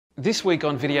This week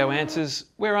on Video Answers,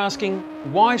 we're asking,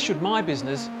 why should my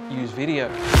business use video?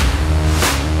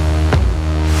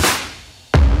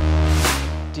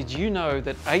 Did you know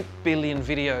that 8 billion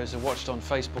videos are watched on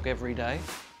Facebook every day?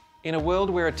 In a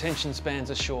world where attention spans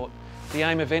are short, the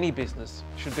aim of any business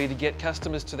should be to get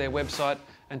customers to their website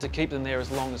and to keep them there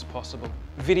as long as possible.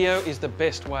 Video is the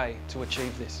best way to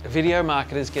achieve this. Video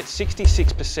marketers get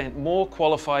 66% more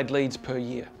qualified leads per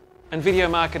year. And video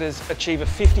marketers achieve a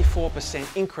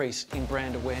 54% increase in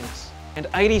brand awareness. And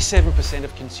 87%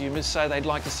 of consumers say they'd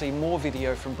like to see more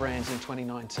video from brands in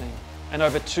 2019. And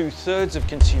over 2/3 of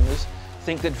consumers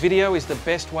think that video is the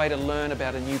best way to learn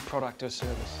about a new product or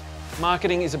service.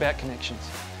 Marketing is about connections,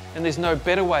 and there's no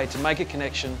better way to make a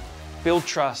connection, build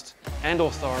trust and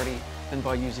authority than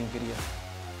by using video.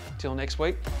 Till next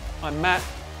week, I'm Matt,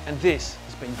 and this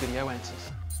has been Video Answers.